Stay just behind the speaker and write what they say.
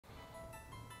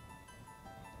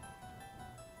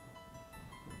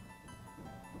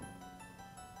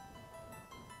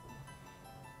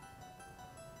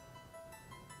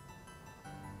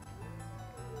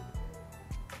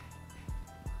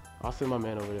I'll send my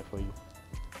man over there for you.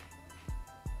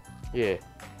 Yeah.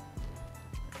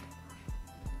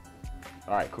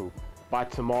 Alright, cool. By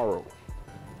tomorrow.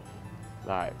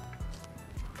 Alright.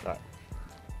 Alright.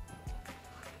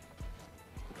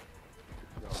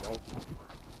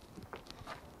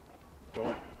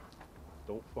 Yo,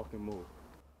 don't fucking move.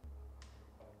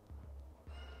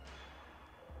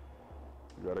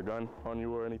 You got a gun on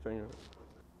you or anything?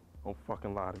 Don't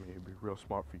fucking lie to me. It'd be real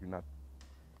smart for you not.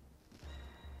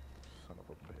 Son of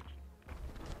a bitch.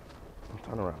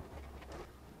 Turn around.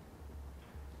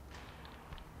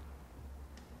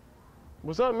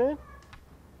 What's up, man?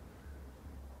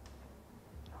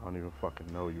 I don't even fucking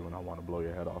know you and I want to blow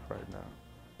your head off right now.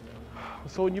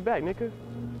 What's holding you back, nigga?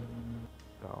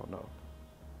 I don't know.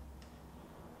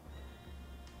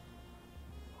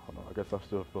 I guess I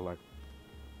still feel like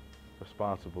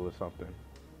responsible or something.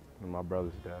 And my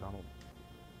brother's dead. I don't.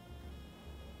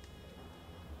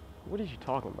 What are you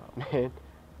talking about, man?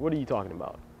 What are you talking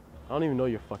about? I don't even know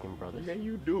your fucking brothers. Yeah,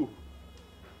 you do.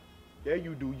 Yeah,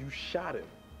 you do. You shot him.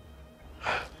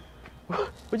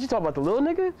 What you talking about, the little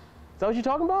nigga? Is that what you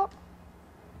talking about?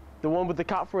 The one with the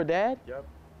cop for a dad? Yep.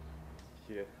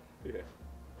 Yeah.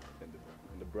 And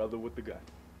the brother with the gun.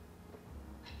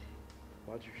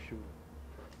 Why'd you shoot him?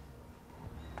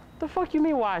 The fuck you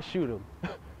mean why I shoot him?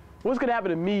 What's gonna happen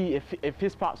to me if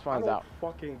his pops finds out? I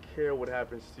don't fucking care what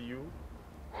happens to you.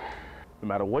 No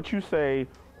matter what you say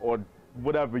or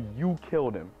whatever, you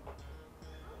killed him.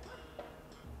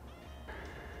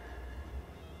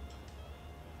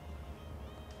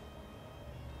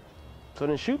 So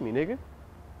then shoot me, nigga.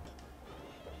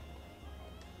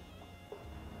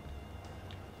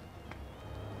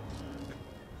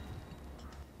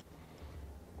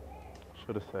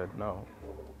 Should have said no.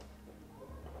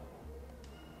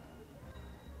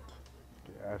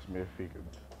 He asked me if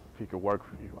he could work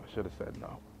for you. I should have said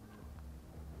no.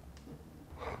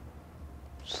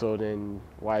 So then,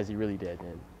 why is he really dead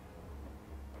then?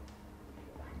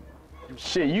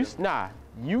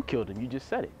 You killed him. You just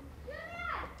said it.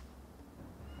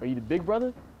 Are you the big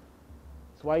brother?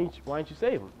 So why ain't you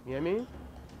save him? You know what I mean?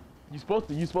 You supposed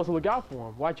to look out for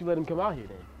him. Why'd you let him come out here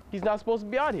then? He's not supposed to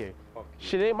be out here.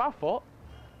 Shit ain't my fault.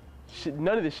 Shit,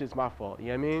 none of this shit's my fault. You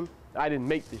know what I mean? I didn't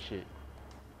make this shit.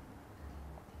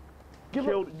 You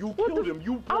killed him. You pulled the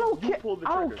trigger.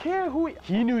 I don't care who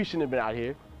he knew he shouldn't have been out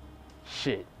here.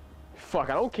 Shit. Fuck,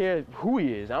 I don't care who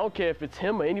he is. I don't care if it's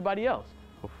him or anybody else.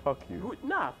 Well, fuck you.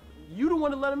 Nah, you the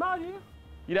one to let him out here.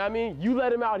 You know what I mean? You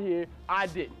let him out here, I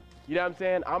didn't. You know what I'm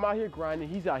saying? I'm out here grinding,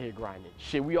 he's out here grinding.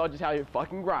 Shit, we all just out here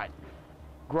fucking grinding.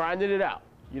 Grinding it out.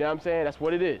 You know what I'm saying? That's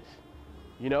what it is.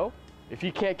 You know? If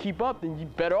he can't keep up, then you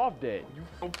better off dead.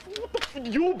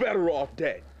 You better off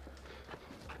dead.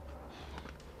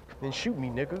 Then shoot me,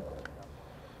 nigga.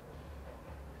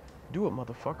 Do it,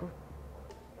 motherfucker.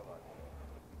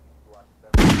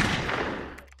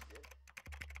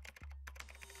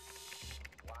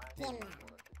 Demonerds.